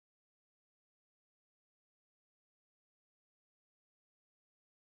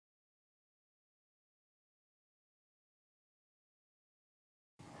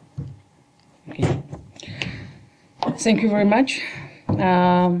Okay. Thank you very much.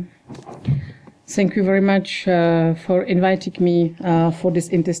 Thank you very much for inviting me for this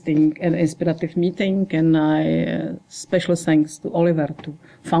interesting and inspirative meeting, and special thanks to Oliver to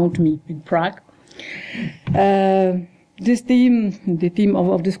found me in Prague. This theme, the theme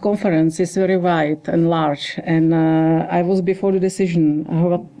of this conference, is very wide and large, and I was before the decision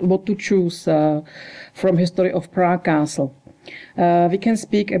what to choose from history of Prague Castle. We can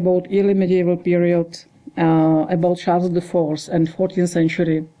speak about early medieval period, about Charles IV and 14th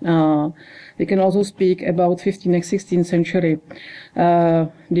century. We can also speak about 15th and 16th century,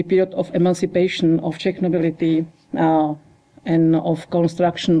 the period of emancipation of Czech nobility and of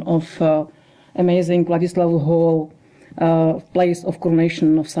construction of amazing Vladislav Hall, place of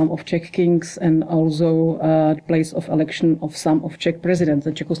coronation of some of Czech kings, and also the place of election of some of Czech presidents,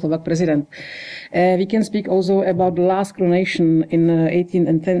 the Czechoslovak president. We can speak also about the last coronation in 18th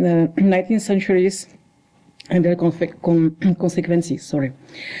and 19th centuries and their consequences. Sorry.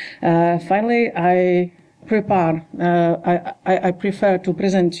 Finally, I prefer to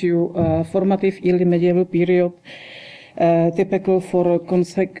present you a formative early medieval period, typical for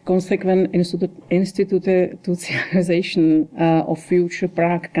consequent institutionalization of future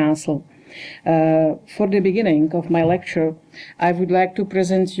Prague Castle. For the beginning of my lecture, I would like to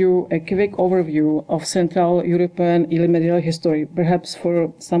present you a quick overview of Central European early medieval history. Perhaps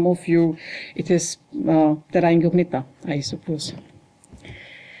for some of you it is terra incognita, I suppose.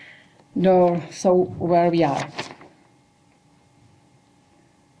 So where we are.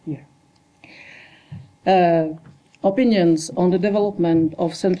 Here. Opinions on the development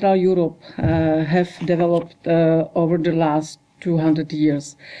of Central Europe have developed over the last 200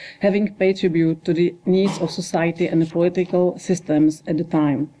 years, having paid tribute to the needs of society and the political systems at the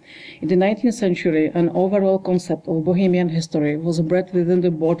time. In the 19th century, an overall concept of Bohemian history was bred within the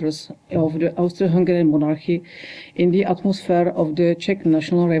borders of the Austro-Hungarian monarchy in the atmosphere of the Czech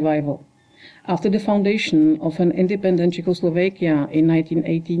national revival. After the foundation of an independent Czechoslovakia in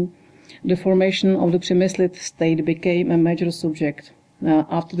 1918, the formation of the Přemyslit state became a major subject.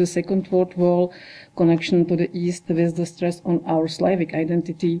 After the Second World War, connection to the East with the stress on our Slavic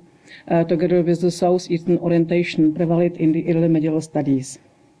identity, together with the Southeastern orientation, prevailed in the early medieval studies.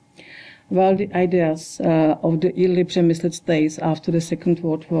 While the ideas of the early Přemyslit states after the Second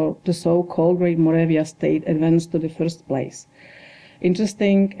World War, the so-called Great Moravia state advanced to the first place.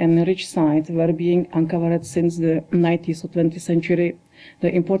 Interesting and rich sites were being uncovered since the 19th or 20th century.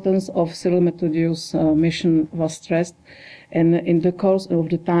 The importance of Cyril Methodius' mission was stressed, and in the course of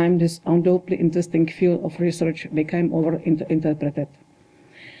the time, this undoubtedly interesting field of research became over-interpreted.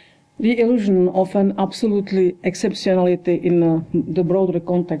 The illusion of an absolutely exceptionality in the broader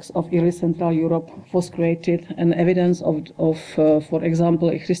context of early Central Europe was created, and evidence of for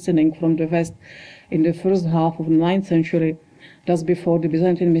example, a christening from the West in the first half of the 9th century, thus before the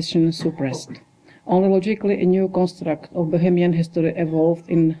Byzantine mission, suppressed. Only logically a new construct of Bohemian history evolved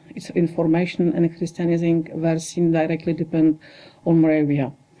in its information and Christianizing were seen directly depend on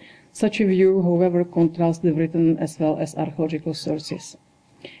Moravia. Such a view, however, contrasts the written as well as archaeological sources.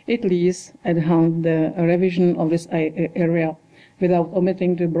 It leaves at hand the revision of this area without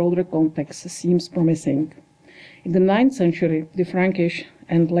omitting the broader context seems promising. In the 9th century, the Frankish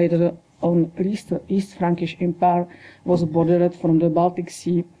and later on East Frankish Empire was bordered from the Baltic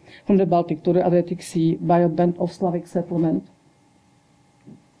to the Adriatic Sea by a band of Slavic settlement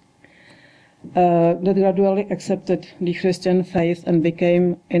that gradually accepted the Christian faith and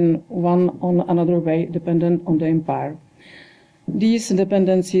became in one or another way dependent on the empire. These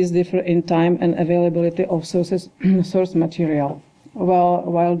dependencies differ in time and availability of source material.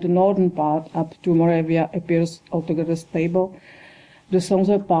 While the northern part up to Moravia appears altogether stable, the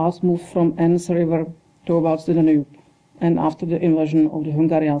southern part moved from Enns River towards the Danube, and after the invasion of the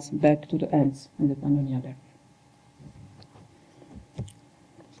Hungarians back to the Enns in the Pannonia there.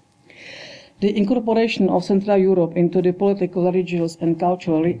 The incorporation of Central Europe into the political, religious and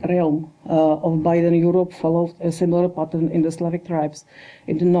cultural realm of Biden Europe followed a similar pattern in the Slavic tribes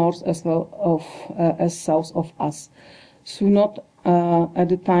in the north as well as south of us, so not at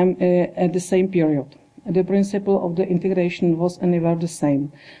the same period. The principle of the integration was anywhere the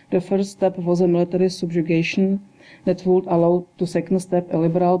same. The first step was a military subjugation that would allow the second step a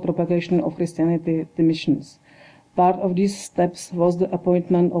liberal propagation of Christianity to missions. Part of these steps was the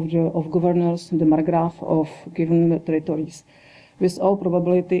appointment of governors, the margraf of given territories, with all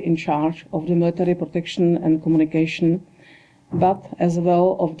probability in charge of the military protection and communication, but as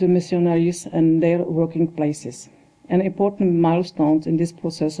well of the missionaries and their working places. An important milestone in this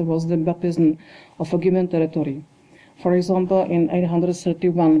process was the baptism of a given territory. For example, in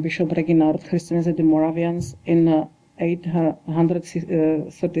 831, Bishop Reginald Christianized the Moravians. In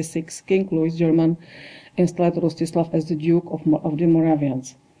 836, King Louis German installed Rostislav as the Duke of the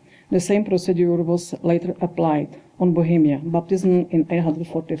Moravians. The same procedure was later applied on Bohemia, baptism in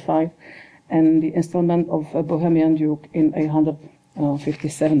 845, and the installment of a Bohemian Duke in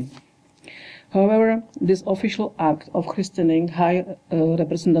 857. However, this official act of christening high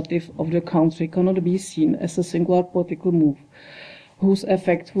representative of the country cannot be seen as a singular political move, whose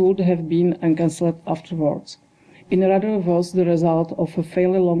effect would have been cancelled afterwards. It rather was the result of a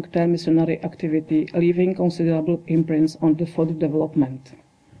fairly long-term missionary activity, leaving considerable imprints on the further development.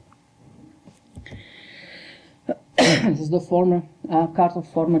 This is the former card of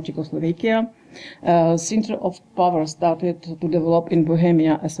former Czechoslovakia. Center of power started to develop in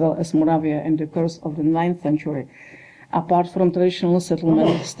Bohemia as well as Moravia in the course of the 9th century. Apart from traditional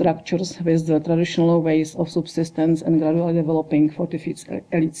settlement structures with the traditional ways of subsistence and gradually developing fortified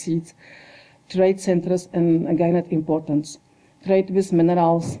elite seats, trade centers gained importance. Trade with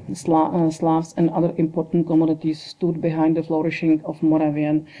minerals, Slavs, and other important commodities stood behind the flourishing of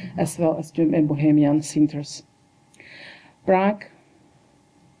Moravian as well as Bohemian centers. Prague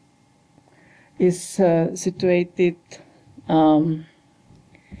is situated in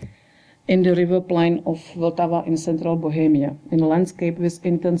the river plain of Vltava in central Bohemia, in a landscape with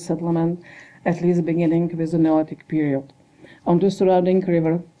intense settlement, at least beginning with the Neolithic period. On the surrounding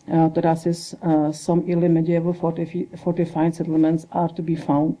river terraces, some early medieval fortified settlements are to be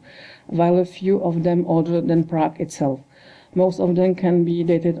found, while a few of them older than Prague itself. Most of them can be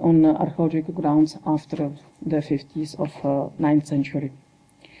dated on archaeological grounds after the 50s of 9th century.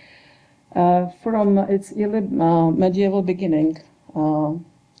 From its early medieval beginning, on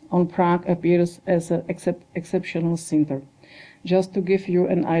Prague appears as an exceptional center. Just to give you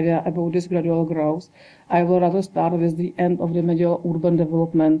an idea about this gradual growth, I will rather start with the end of the medieval urban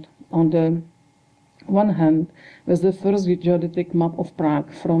development. On the one hand, with the first geodetic map of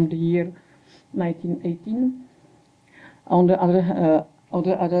Prague from the year 1918. On the other,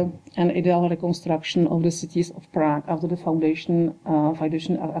 an ideal reconstruction of the cities of Prague after the foundation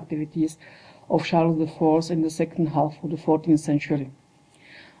activities of Charles IV in the second half of the 14th century.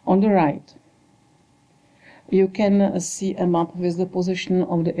 On the right, you can see a map with the position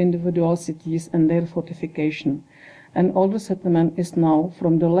of the individual cities and their fortification. An older settlement is now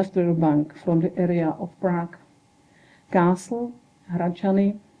from the left river bank, from the area of Prague, Castle,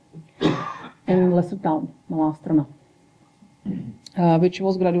 Hradčany, and lesser town, Malá Strana, which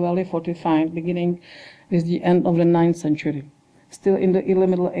was gradually fortified, beginning with the end of the 9th century. Still in the early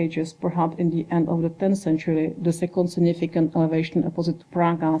Middle Ages, perhaps in the end of the 10th century, the second significant elevation opposite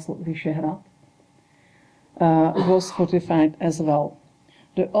Prague Castle, Vyšehrad, was fortified as well.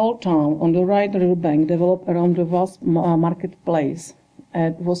 The old town on the right river bank developed around the vast marketplace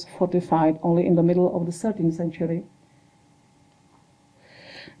and was fortified only in the middle of the 13th century.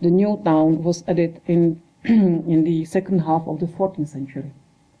 The new town was added in the second half of the 14th century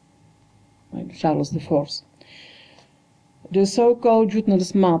by Charles IV. The so-called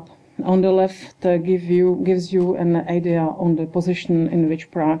Jutner's map on the left gives you an idea on the position in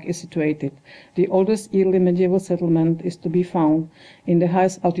which Prague is situated. The oldest early medieval settlement is to be found in the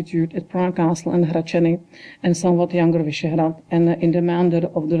highest altitude at Prague Castle and Hradčany, and somewhat younger Vyšehrad, and in the meander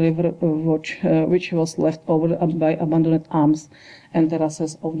of the river which was left over by abandoned arms and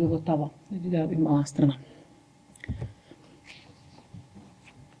terraces of the Vltava. Malá Strana.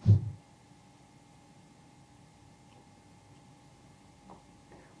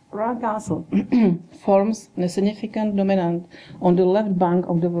 Prague Castle forms a significant dominant on the left bank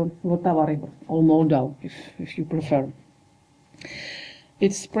of the Vltava River, or Moldau, if you prefer.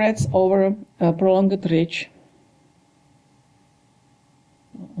 It spreads over a prolonged ridge.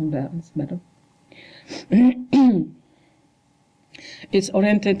 On there, it's better. It's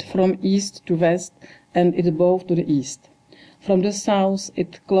oriented from east to west, and it's both to the east. From the south,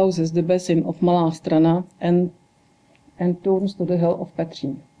 it closes the basin of Malá Strana and turns to the hill of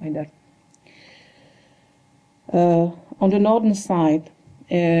Petřín, right there. On the northern side,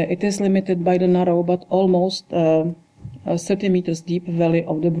 it is limited by the narrow but almost 30 meters deep valley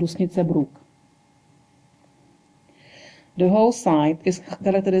of the Brusnice Brook. The whole site is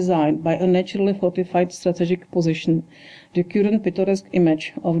characterized by a naturally fortified strategic position. The current picturesque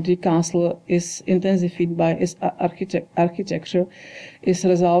image of the castle is intensified by its architecture, is a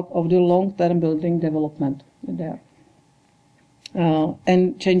result of the long-term building development there.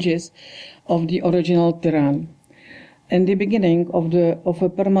 And changes of the original terrain. In the beginning of a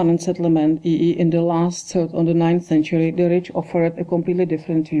permanent settlement, in the last third of the 9th century, the ridge offered a completely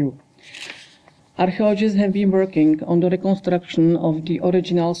different view. Archaeologists have been working on the reconstruction of the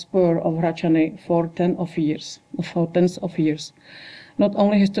original spur of Hradčany for tens of years. Not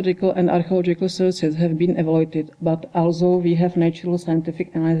only historical and archaeological sources have been evaluated, but also we have natural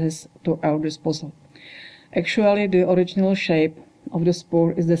scientific analysis to our disposal. Actually, the original shape of the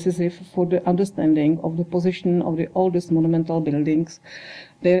spur is decisive for the understanding of the position of the oldest monumental buildings,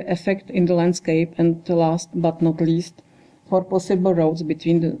 their effect in the landscape, and last but not least, for possible roads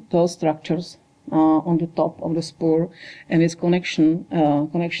between those structures on the top of the spur and its connections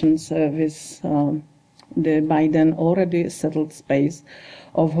with the by then already settled space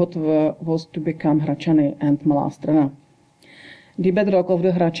of what was to become Hradčany and Malá Strana. The bedrock of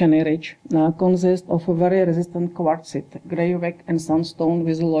the Hradčany ridge consists of a very resistant quartzite, greywack and sandstone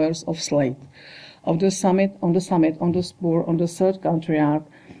with layers of slate. On the summit, on the spur, on the third country yard,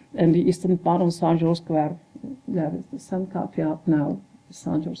 and the eastern part of St. George Square, there is the St. Courtyard now,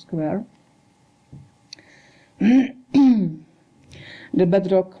 St. George Square. The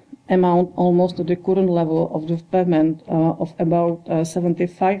bedrock amount almost to the current level of the pavement of about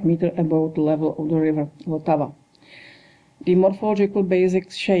 75 meters above the level of the river Vltava. The morphological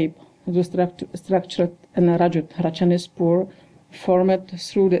basic shape of the structured and rugged Hradčany spur formed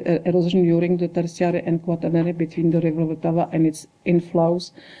through the erosion during the Tertiary and Quaternary between the river Vltava and its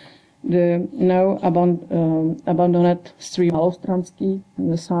inflows, the now abandoned stream Malostranský in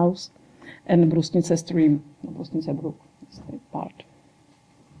the south, and Brusnice stream, Brusnice Brook, part.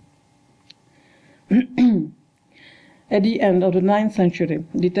 At the end of the 9th century,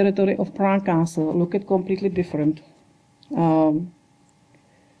 the territory of Prague Castle looked completely different from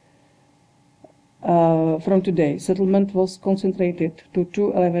today. Settlement was concentrated to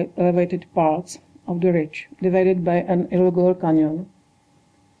two elevated parts of the ridge, divided by an irregular canyon.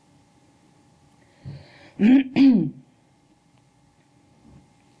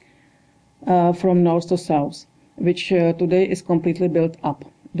 From north to south, which today is completely built up.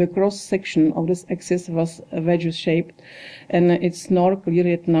 The cross-section of this axis was wedge-shaped, and its north clear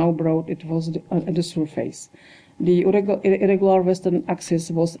yet now broad it was at the surface. The irregular western axis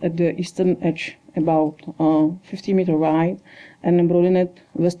was at the eastern edge, about 50 meters wide, and broadened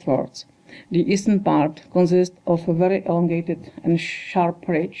westwards. The eastern part consists of a very elongated and sharp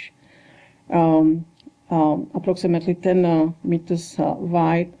ridge, approximately 10 meters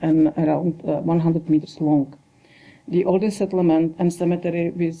wide and around 100 meters long. The oldest settlement and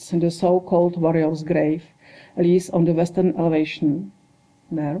cemetery with the so-called warrior's grave lies on the western elevation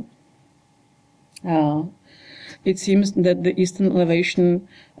there. It seems that the eastern elevation,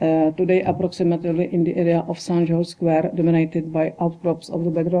 today approximately in the area of St. George Square, dominated by outcrops of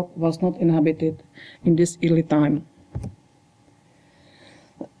the bedrock, was not inhabited in this early time.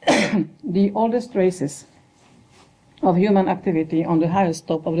 The oldest traces of human activity on the highest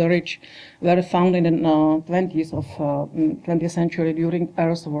top of the ridge were found in the 20th century during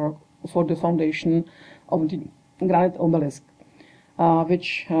earthwork for the foundation of the granite obelisk,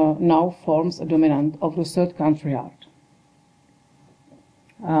 which now forms a dominant of the third country yard.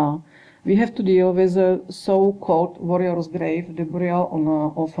 We have to deal with a so-called warrior's grave, the burial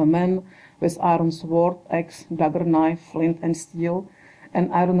of a man with iron sword, axe, dagger, knife, flint and steel,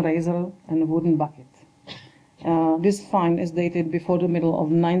 an iron razor and a wooden bucket. This find is dated before the middle of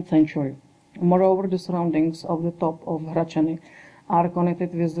the 9th century. Moreover, the surroundings of the top of Hradčany are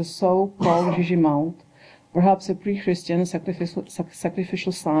connected with the so-called Žiži Mount, perhaps a pre-Christian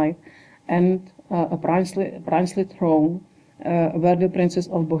sacrificial site, and a princely throne where the princess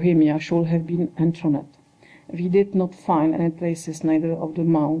of Bohemia should have been enthroned. We did not find any traces neither of the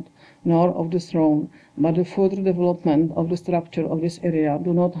mount nor of the throne, but the further development of the structure of this area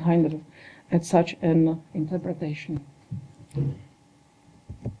do not hinder at such an interpretation.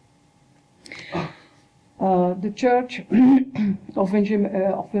 The Church of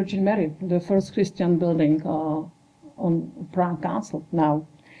Virgin Mary, the first Christian building on Prague Castle now,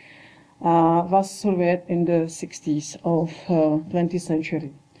 was surveyed in the 60s of 20th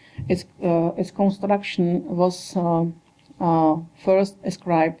century. Its construction was first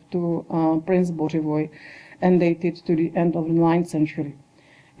ascribed to Prince Bořivoj and dated to the end of the 9th century.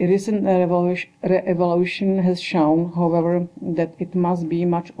 A recent re-evaluation has shown, however, that it must be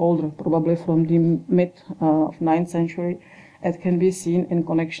much older, probably from the mid of 9th century, as can be seen in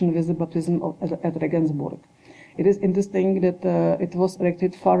connection with the baptism at Regensburg. It is interesting that it was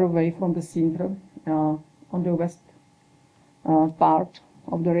erected far away from the center, on the west part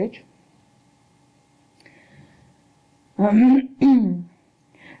of the ridge.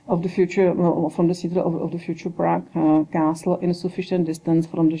 Of the future, from the center of the future Prague castle, in sufficient distance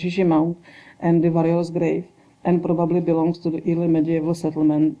from the Žiži Mount and the warrior's grave, and probably belongs to the early medieval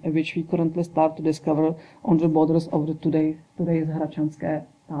settlement, which we currently start to discover on the borders of the today's Hradčanské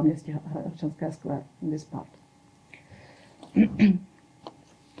náměstí, Hradčanské square in this part.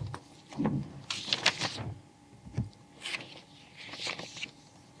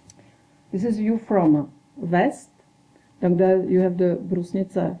 This is view from west. And there you have the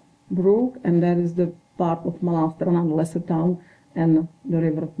Brusnice Brook, and there is the part of Malá Strana, the lesser town, and the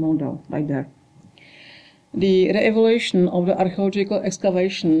river Moldau, right there. The re-evaluation of the archaeological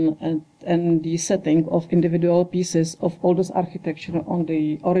excavation and the setting of individual pieces of oldest architecture on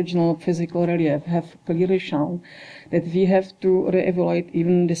the original physical relief have clearly shown that we have to re-evaluate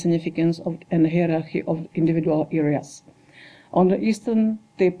even the significance of and hierarchy of individual areas. On the eastern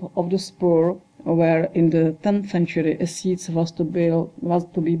tip of the spur, where in the 10th century a siege was to be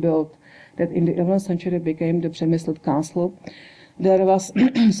built that in the 11th century became the Přemysl castle, there was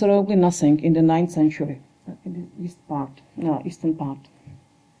absolutely nothing in the 9th century. In the eastern part.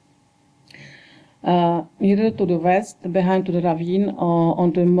 Nearer to the west, behind to the ravine,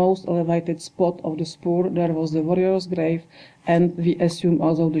 on the most elevated spot of the spur, there was the warrior's grave, and we assume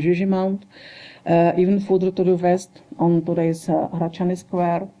also the Žiži Mount. Even further to the west, on today's Hradčany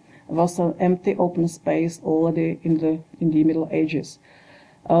Square, was an empty open space already in the Middle Ages.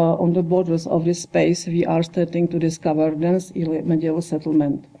 On the borders of this space, we are starting to discover dense early medieval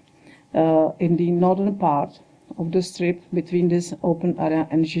settlement. In the northern part of the strip between this open area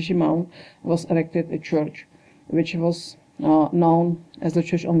and Žiži Mount was erected a church, which was known as the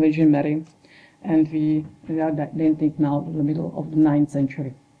Church of Virgin Mary, and we are dating now to the middle of the 9th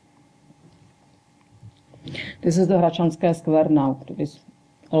century. This is the Hradčanské square now, it is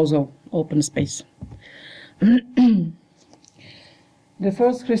also open space. The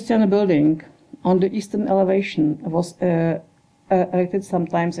first Christian building on the eastern elevation was erected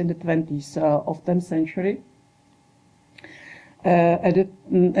sometimes in the 20s of 10th century. At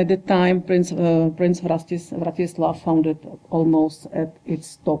the time, Prince Vratislav founded almost at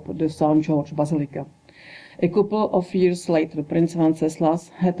its top the St. George Basilica. A couple of years later, Prince Venceslas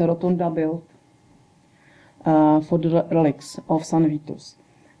had a rotunda built for the relics of St. Vitus.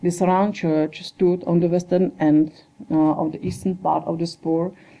 This round church stood on the western end of the eastern part of the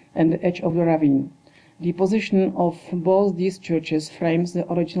spur and the edge of the ravine. The position of both these churches frames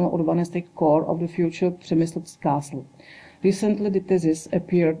the original urbanistic core of the future Přemysl castle. Recently, the thesis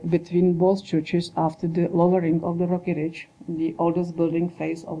appeared between both churches after the lowering of the rocky ridge, the oldest building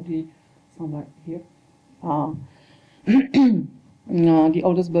face of the somewhere here. The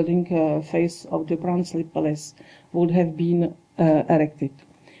oldest building face of the Brunsley Palace would have been erected.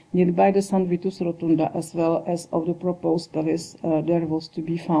 Nearby the St. Vitus Rotunda, as well as of the proposed palace, there was to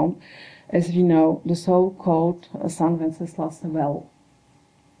be found, as we know, the so-called St. Venceslas well.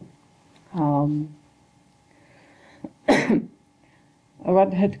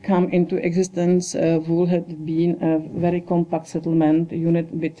 What had come into existence would have been a very compact settlement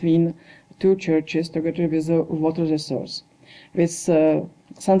unit between two churches together with a water resource. With St.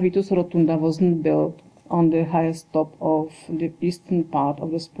 Vitus Rotunda wasn't built on the highest top of the eastern part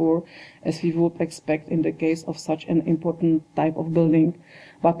of the spur, as we would expect in the case of such an important type of building,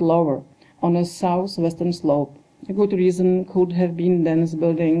 but lower, on a southwestern slope. A good reason could have been dense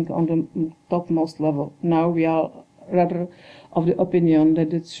building on the topmost level. Now we are rather of the opinion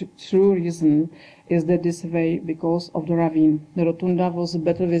that the true reason is that this way, because of the ravine, the rotunda was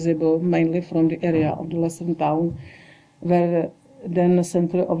better visible mainly from the area of the lesser town, where then the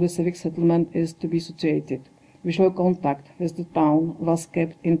center of the civic settlement is to be situated. Visual contact with the town was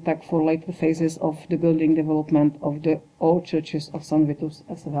kept intact for later phases of the building development of the old churches of St. Vitus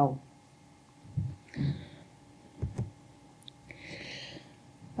as well.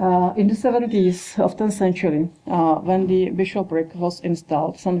 In the 70s of 10th century, when the bishopric was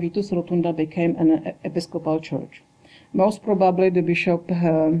installed, St. Vitus Rotunda became an episcopal church. Most probably the bishop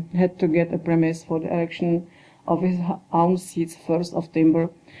had to get a premise for the erection of his own seats, first of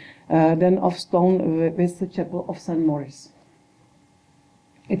timber, then of stone with the chapel of St. Maurice.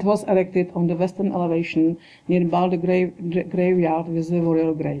 It was erected on the western elevation nearby the graveyard with the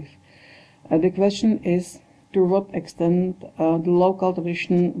warrior grave. The question is to what extent the local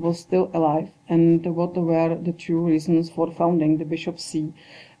tradition was still alive, and what were the true reasons for founding the bishop's see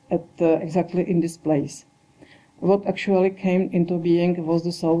at exactly in this place. What actually came into being was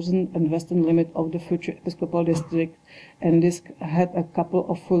the southern and western limit of the future episcopal district, and this had a couple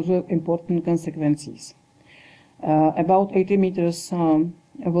of further important consequences. About 80 meters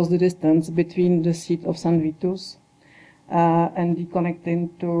was the distance between the seat of St. Vitus and the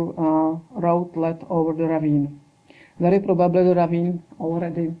connecting to road led over the ravine. Very probably the ravine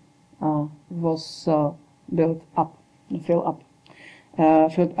already was filled up,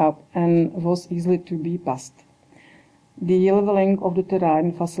 and was easily to be passed. The leveling of the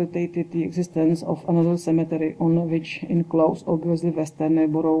terrain facilitated the existence of another cemetery on which, in close, obviously western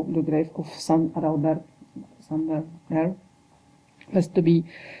neighborhood, the grave of San Adalbert was to be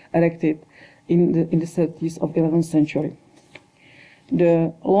erected in the 30s of 11th century.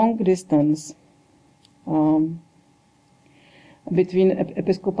 The long distance between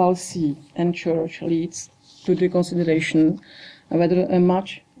episcopal see and church leads to the consideration whether a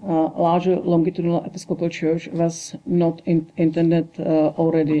much larger longitudinal episcopal church was not intended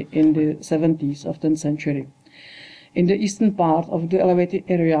already in the 70s of 10th century. In the eastern part of the elevated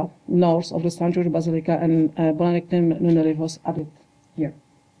area, north of the St. George Basilica, and Benedictine nunnery was added here.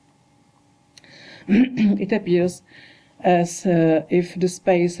 It appears as if the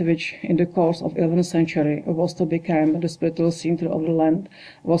space which in the course of 11th century was to become the spiritual center of the land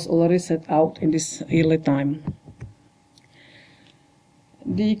was already set out in this early time.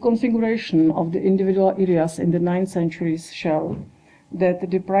 The configuration of the individual areas in the 9th centuries show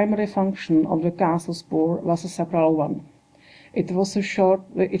that the primary function of the castle spur was a sacral one. It was a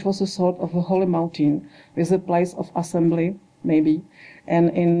sort of a holy mountain with a place of assembly, maybe,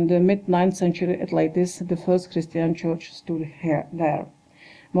 and in the mid-9th century at latest, the first Christian church stood there.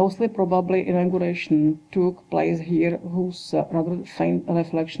 Mostly probably inauguration took place here, whose rather faint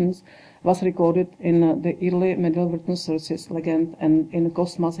reflections was recorded in the early medieval written sources, legend, and in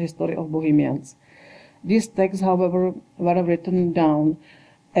Cosmas' History of Bohemians. These texts, however, were written down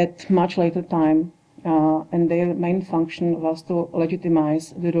at much later time, and their main function was to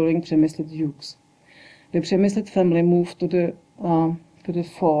legitimize the ruling Přemysl dukes. The Přemysl family moved to the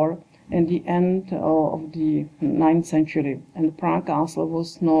fore at the end of the 9th century, and Prague Castle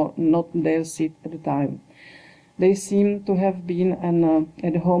was not their seat at the time. They seem to have been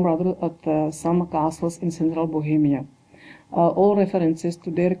at home rather at some castles in central Bohemia. All references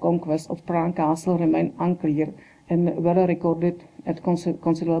to their conquest of Prague Castle remain unclear and were recorded at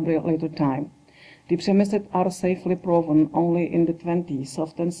considerably later time. The Přemysl are safely proven only in the 20s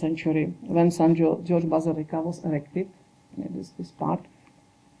of 10th century, when St. George Basilica was erected. This part.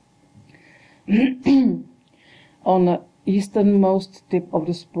 On the easternmost tip of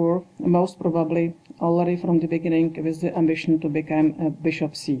the spur, most probably already from the beginning with the ambition to become a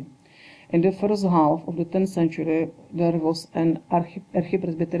bishop see. In the first half of the 10th century, there was an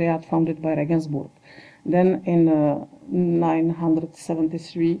archipresbyteriate founded by Regensburg. Then in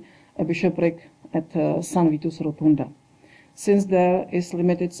 973, a bishopric at San Vitus Rotunda. Since there is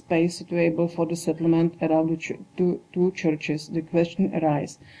limited space suitable for the settlement around the two churches, the question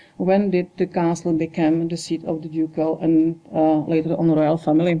arises, when did the castle become the seat of the ducal and later on royal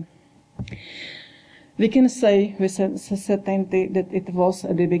family? We can say with certainty that it was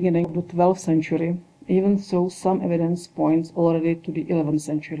at the beginning of the 12th century, even though some evidence points already to the 11th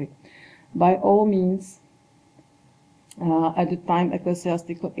century. By all means, at the time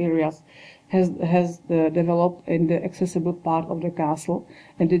ecclesiastical areas has developed in the accessible part of the castle,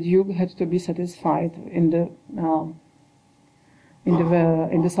 and the duke had to be satisfied in the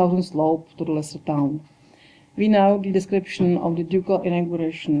southern slope to the lesser town. We know the description of the ducal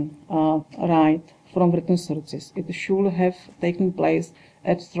inauguration right from written sources. It should have taken place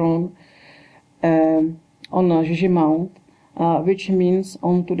at Scone on Žiži Mount, which means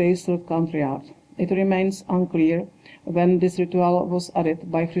on today's third country yard. It remains unclear when this ritual was added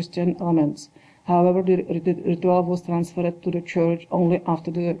by Christian elements. However, the ritual was transferred to the church only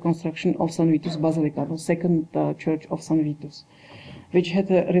after the construction of San Vitus Basilica, the second church of San Vitus, which had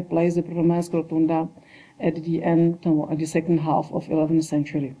replaced the Romanesque Rotunda at the second half of 11th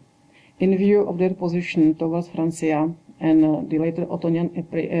century. In view of their position towards Francia and the later Ottonian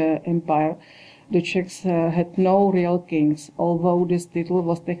Empire, the Czechs had no real kings, although this title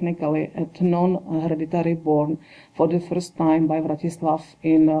was technically a non-hereditary born for the first time by Vratislav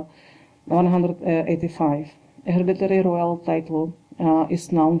in 185. A hereditary royal title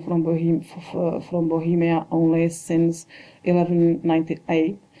is known from Bohemia only since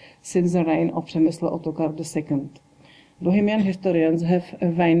 1198, since the reign of Přemysl Ottokar II. Bohemian historians have a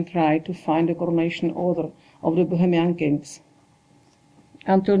vain try to find the coronation order of the Bohemian kings.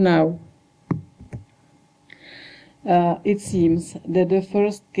 Until now, it seems that the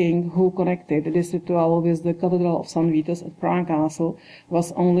first king who connected this ritual with the Cathedral of St. Vitus at Prague Castle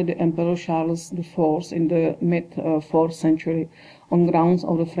was only the Emperor Charles IV in the mid-4th century on grounds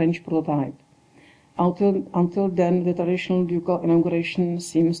of the French prototype. Until then, the traditional ducal inauguration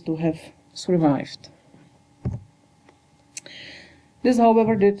seems to have survived. This,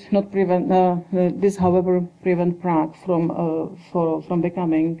 however, did not prevent Prague from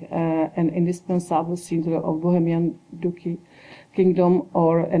becoming an indispensable center of Bohemian Duchy kingdom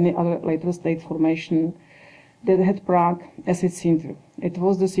or any other later state formation that had Prague as its center. It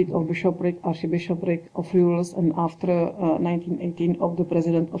was the seat of bishopric, archbishopric, of rulers, and after 1918 of the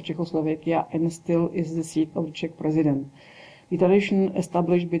president of Czechoslovakia, and still is the seat of the Czech president. The tradition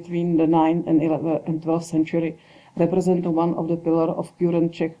established between the 9th and 12th century represent one of the pillars of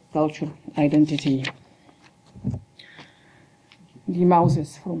current Czech culture identity. The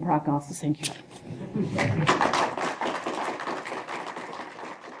Mouses from Prague, thank you.